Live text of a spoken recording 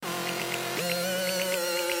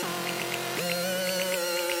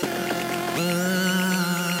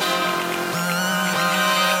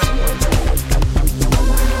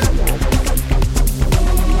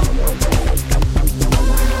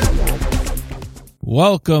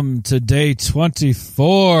Welcome to day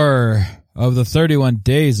 24 of the 31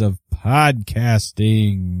 days of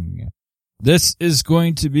podcasting. This is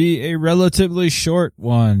going to be a relatively short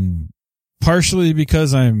one, partially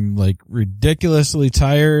because I'm ridiculously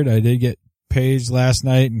tired. I did get paged last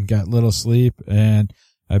night and got little sleep, and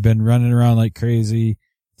I've been running around like crazy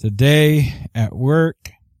today at work.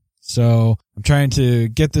 So I'm trying to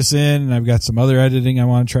get this in, and I've got some other editing I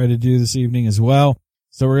want to try to do this evening as well.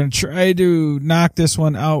 So we're going to try to knock this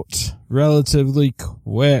one out relatively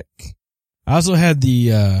quick. I also had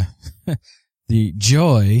the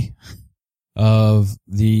joy of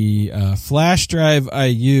the flash drive I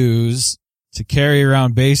use to carry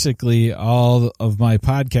around basically all of my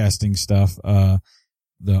podcasting stuff, the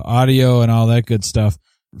audio and all that good stuff.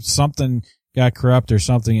 Something got corrupt or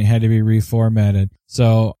something, it had to be reformatted.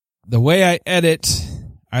 So the way I edit,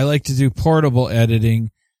 I like to do portable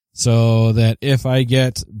editing, so that if I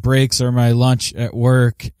get breaks or my lunch at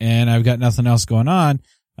work and I've got nothing else going on,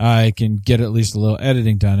 I can get at least a little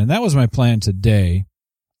editing done. And that was my plan today.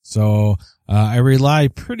 So I rely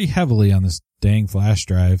pretty heavily on this dang flash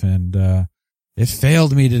drive, and it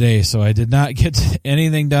failed me today. So I did not get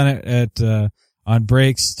anything done on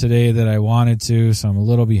breaks today that I wanted to. So I'm a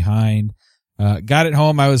little behind. Got it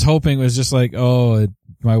home. I was hoping it was just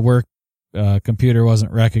my work computer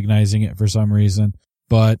wasn't recognizing it for some reason.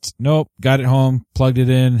 But nope, got it home, plugged it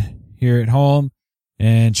in here at home,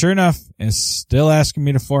 and sure enough, it's still asking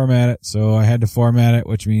me to format it. So I had to format it,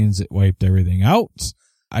 which means it wiped everything out.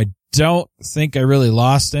 I don't think I really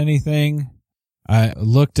lost anything. I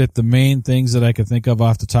looked at the main things that I could think of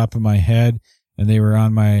off the top of my head, and they were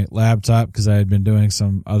on my laptop because I had been doing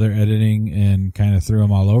some other editing and kind of threw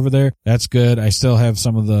them all over there. That's good. I still have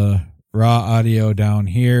some of the raw audio down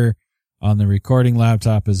here on the recording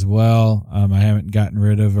laptop as well. I haven't gotten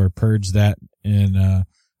rid of or purged that in a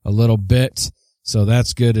little bit, so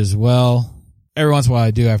that's good as well. Every once in a while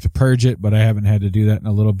I do have to purge it, but I haven't had to do that in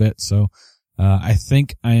a little bit, so I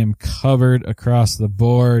think I am covered across the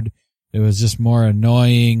board. It was just more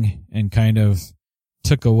annoying and kind of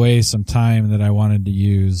took away some time that I wanted to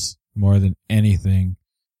use more than anything.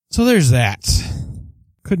 So there's that.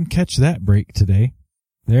 Couldn't catch that break today.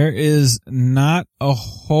 There is not a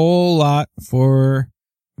whole lot for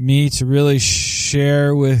me to really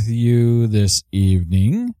share with you this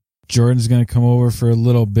evening. Jordan's going to come over for a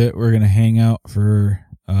little bit. We're going to hang out for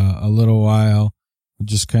a little while,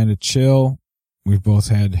 just kind of chill. We've both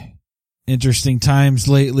had interesting times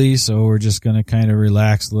lately, so we're just going to kind of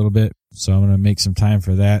relax a little bit. So I'm going to make some time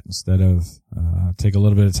for that instead of take a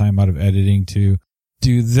little bit of time out of editing to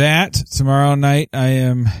do that. Tomorrow night I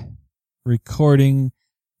am recording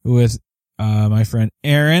with my friend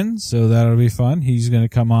Aaron, so that'll be fun. He's going to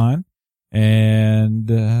come on, and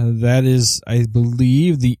that is, I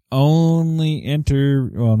believe, the only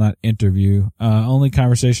only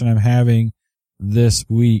conversation I'm having this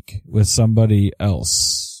week with somebody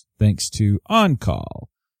else, thanks to On Call.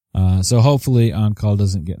 So hopefully On Call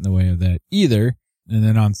doesn't get in the way of that either. And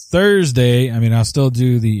then on Thursday, I'll still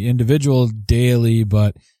do the individual daily,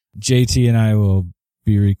 but JT and I will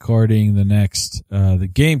be recording the next the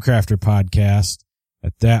Game Crafter podcast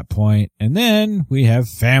at that point, and then we have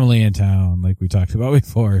family in town like we talked about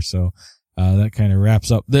before, so that kind of wraps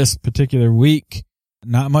up this particular week.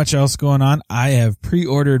 Not much else going on. I have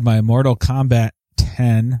pre-ordered my Mortal Kombat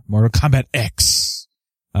X,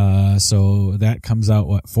 so that comes out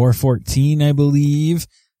 4/14 I believe.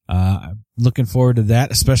 I'm looking forward to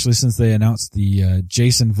that, especially since they announced the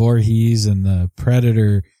Jason Voorhees and the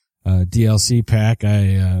Predator DLC pack.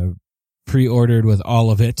 I pre-ordered with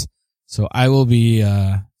all of it, so I will be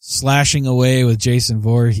slashing away with Jason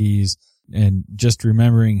Voorhees and just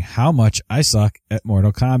remembering how much I suck at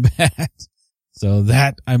Mortal Kombat. So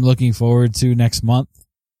that I'm looking forward to next month.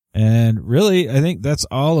 And really, I think that's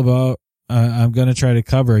all about I'm going to try to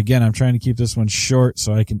cover. Again, I'm trying to keep this one short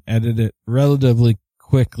so I can edit it relatively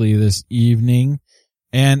quickly this evening,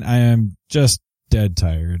 and I am just dead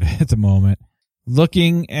tired at the moment.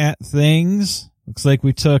 Looking at things, looks like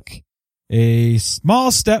we took a small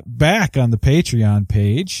step back on the Patreon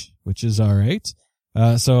page, which is all right.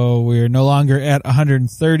 So we're no longer at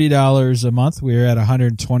 $130 a month. We're at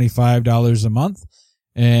 $125 a month.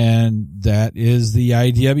 And that is the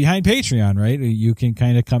idea behind Patreon, right? You can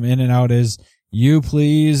kind of come in and out as you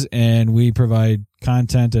please, and we provide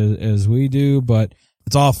content as we do, but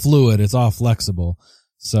it's all fluid. It's all flexible.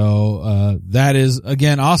 So, that is,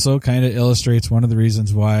 again, also kind of illustrates one of the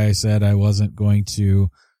reasons why I said I wasn't going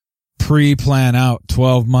to pre-plan out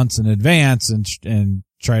 12 months in advance and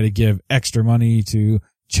try to give extra money to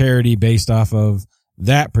charity based off of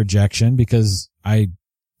that projection, because I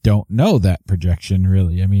don't know that projection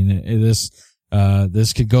really. I mean,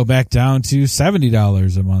 this could go back down to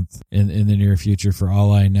 $70 a month in the near future for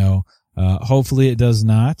all I know. Hopefully it does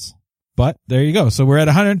not, but there you go. So we're at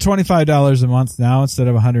 $125 a month now instead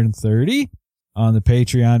of $130 on the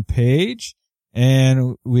Patreon page,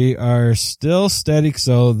 and we are still steady.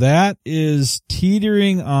 So that is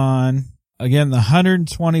teetering on, again, the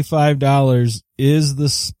 $125 is the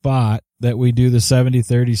spot that we do the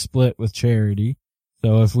 70-30 split with charity.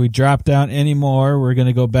 So if we drop down any more, we're going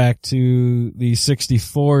to go back to the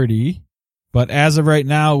 60-40. But as of right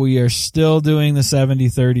now, we are still doing the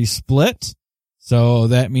 70-30 split. So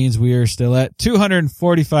that means we are still at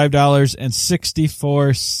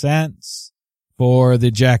 $245.64 for the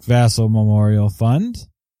Jack Vassell Memorial Fund.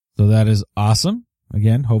 So that is awesome.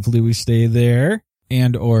 Again, hopefully we stay there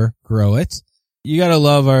and or grow it. You got to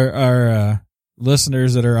love our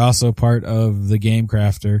listeners that are also part of the Game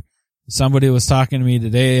Crafter. Somebody was talking to me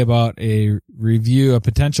today about a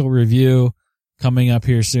potential review coming up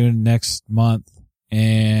here soon next month.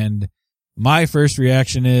 And my first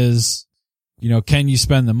reaction is, can you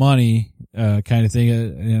spend the money, kind of thing.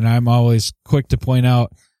 And I'm always quick to point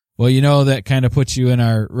out, well, that kind of puts you in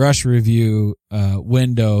our rush review,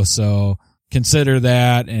 window. So consider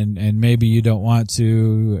that. And maybe you don't want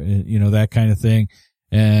to, that kind of thing.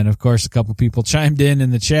 And of course, a couple people chimed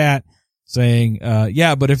in the chat saying,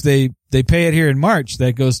 yeah, but if they pay it here in March,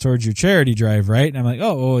 that goes towards your charity drive, right? And I'm like,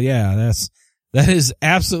 oh yeah, that is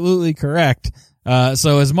absolutely correct.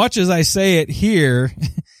 So as much as I say it here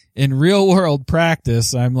in real world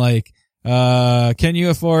practice, I'm like, can you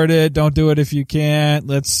afford it? Don't do it if you can't.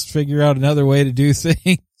 Let's figure out another way to do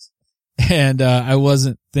things. And, I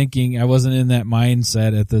wasn't in that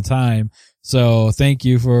mindset at the time. So thank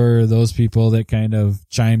you for those people that kind of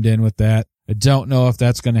chimed in with that. I don't know if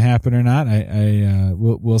that's going to happen or not.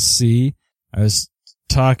 We'll see. I was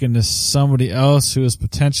talking to somebody else who was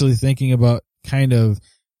potentially thinking about kind of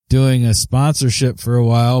doing a sponsorship for a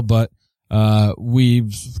while, but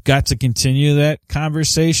we've got to continue that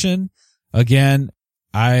conversation. Again,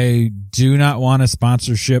 I do not want a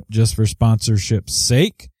sponsorship just for sponsorship's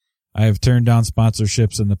sake. I've turned down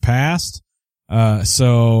sponsorships in the past.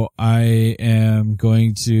 So I am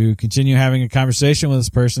going to continue having a conversation with this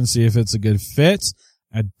person, see if it's a good fit.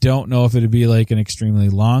 I don't know if it'd be like an extremely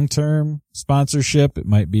long-term sponsorship. It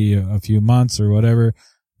might be a few months or whatever,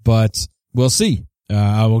 but we'll see.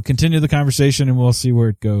 I will continue the conversation and we'll see where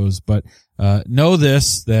it goes. But, know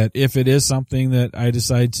this, that if it is something that I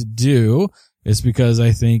decide to do, it's because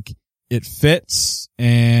I think it fits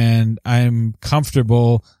and I'm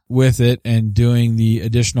comfortable with it and doing the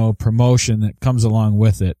additional promotion that comes along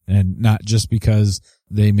with it, and not just because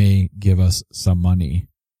they may give us some money.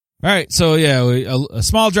 All right. So yeah, a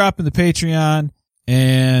small drop in the Patreon,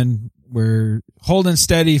 and we're holding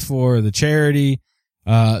steady for the charity.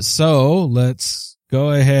 So let's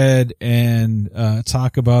go ahead and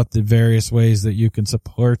talk about the various ways that you can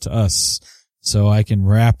support us, so I can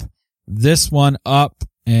wrap this one up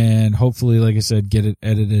and hopefully, like I said, get it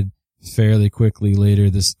edited fairly quickly later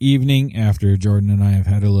this evening after Jordan and I have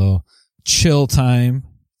had a little chill time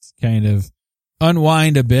to kind of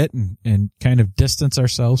unwind a bit and kind of distance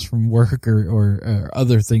ourselves from work or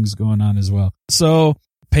other things going on as well. So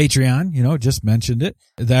Patreon, just mentioned it.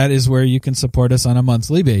 That is where you can support us on a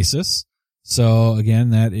monthly basis. So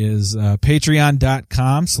again, that is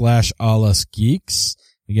patreon.com/allusgeeks.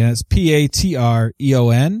 Again, it's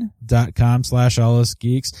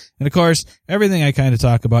patreon.com/allusgeeks. And of course, everything I kind of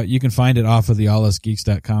talk about, you can find it off of the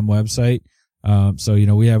allusgeeks.com website. So,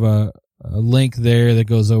 we have a link there that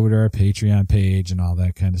goes over to our Patreon page and all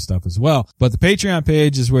that kind of stuff as well. But the Patreon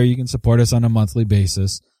page is where you can support us on a monthly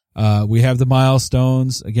basis. We have the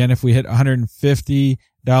milestones. Again, if we hit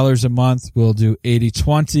 $150 a month, we'll do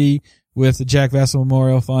 80-20 with the Jack Vassell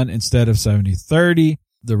Memorial Fund instead of 70-30.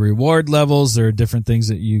 The reward levels, there are different things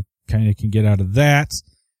that you kind of can get out of that.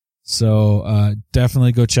 So,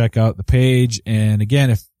 definitely go check out the page. And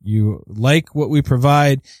again, if you like what we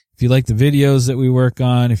provide, if you like the videos that we work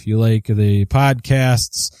on, if you like the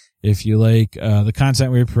podcasts, if you like, the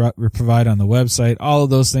content we provide on the website, all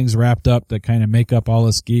of those things wrapped up that kind of make up All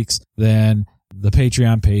Us Geeks, then the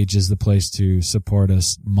Patreon page is the place to support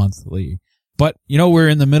us monthly. But, we're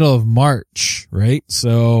in the middle of March, right?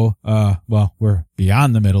 So, we're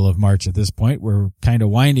beyond the middle of March at this point. We're kind of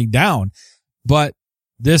winding down, but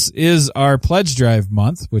this is our pledge drive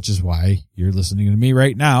month, which is why you're listening to me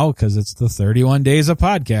right now, because it's the 31 days of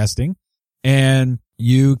podcasting, and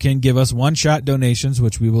you can give us one-shot donations,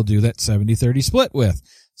 which we will do that 70-30 split with.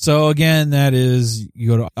 So again, that is, you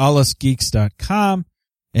go to allusgeeks.com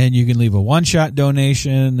and you can leave a one-shot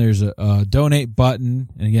donation. There's a donate button.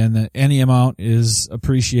 And again, any amount is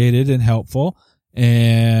appreciated and helpful.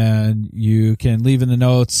 And you can leave in the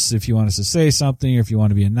notes if you want us to say something or if you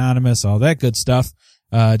want to be anonymous, all that good stuff.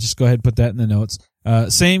 Just go ahead and put that in the notes.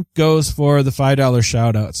 Same goes for the $5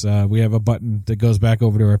 shout outs. We have a button that goes back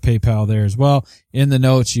over to our PayPal there as well. In the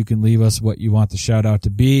notes, you can leave us what you want the shout out to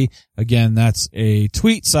be. Again, that's a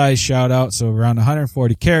tweet size shout out. So around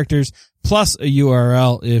 140 characters plus a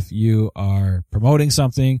URL if you are promoting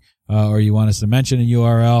something, or you want us to mention a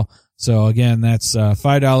URL. So again, that's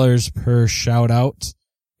 $5 per shout out,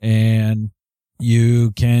 and you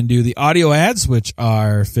can do the audio ads, which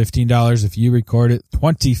are $15 if you record it,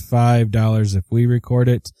 $25 if we record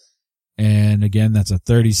it. And again, that's a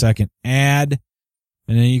 30-second ad.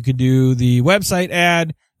 And then you could do the website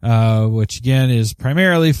ad, which again is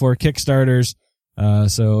primarily for Kickstarters.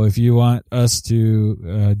 So if you want us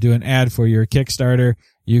to do an ad for your Kickstarter,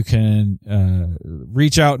 you can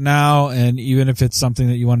reach out now, and even if it's something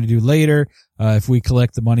that you want to do later, if we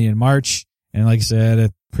collect the money in March, and like I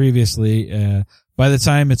said previously, by the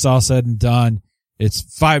time it's all said and done, it's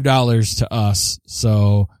 $5 to us.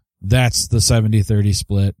 So that's the 70-30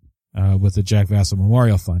 split with the Jack Vassil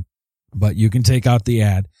Memorial Fund. But you can take out the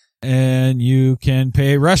ad, and you can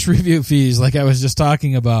pay rush review fees like I was just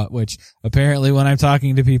talking about, which apparently when I'm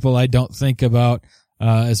talking to people, I don't think about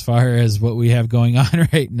as far as what we have going on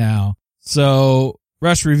right now. So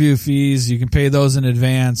rush review fees, you can pay those in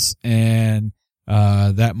advance, and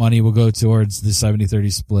that money will go towards the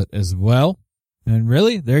 70-30 split as well. And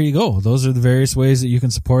really, there you go. Those are the various ways that you can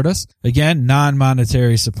support us. Again,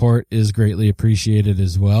 non-monetary support is greatly appreciated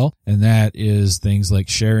as well. And that is things like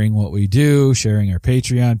sharing what we do, sharing our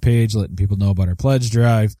Patreon page, letting people know about our pledge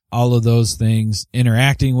drive, all of those things,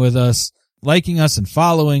 interacting with us, liking us and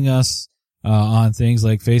following us on things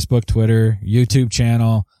like Facebook, Twitter, YouTube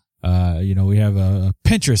channel. We have a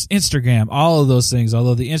Pinterest, Instagram, all of those things,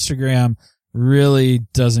 although the Instagram really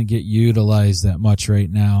doesn't get utilized that much right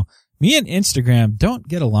now. Me and Instagram don't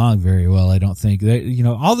get along very well, I don't think.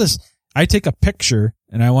 All this, I take a picture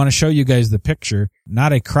and I want to show you guys the picture,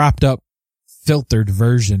 not a cropped up, filtered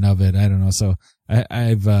version of it. I don't know. So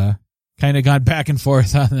I've kind of gone back and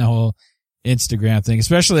forth on the whole Instagram thing,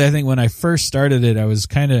 especially I think when I first started it, I was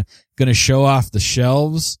kind of going to show off the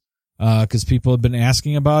shelves, cause people have been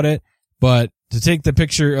asking about it, but to take the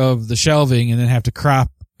picture of the shelving and then have to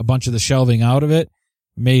crop a bunch of the shelving out of it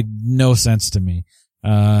made no sense to me.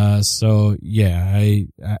 So yeah,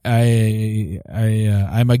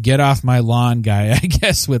 I'm a get off my lawn guy, I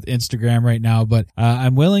guess, with Instagram right now, but,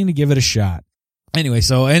 I'm willing to give it a shot. Anyway,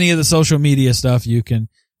 so any of the social media stuff you can,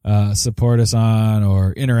 support us on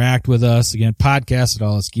or interact with us. Again,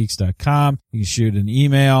 podcast@allusgeeks.com. You can shoot an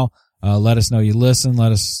email, let us know you listen.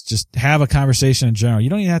 Let us just have a conversation in general. You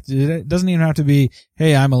don't even have to, it doesn't even have to be,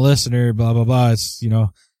 hey, I'm a listener, blah, blah, blah. It's,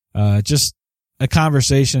 just a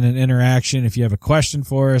conversation and interaction. If you have a question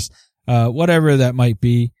for us, whatever that might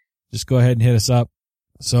be, just go ahead and hit us up.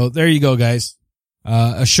 So there you go, guys.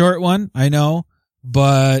 A short one, I know,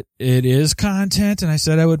 but it is content, and I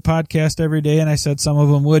said I would podcast every day, and I said some of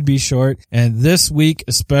them would be short. And this week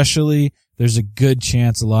especially, there's a good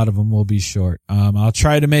chance a lot of them will be short. I'll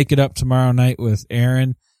try to make it up tomorrow night with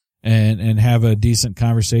Aaron and have a decent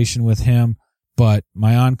conversation with him. But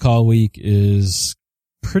my on-call week is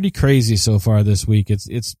pretty crazy so far this week.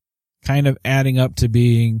 It's kind of adding up to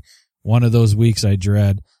being one of those weeks I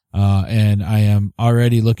dread. And I am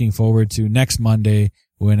already looking forward to next Monday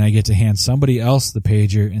when I get to hand somebody else the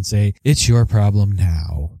pager and say, it's your problem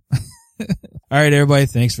now. All right, everybody.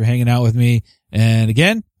 Thanks for hanging out with me. And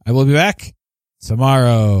again, I will be back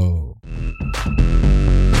tomorrow.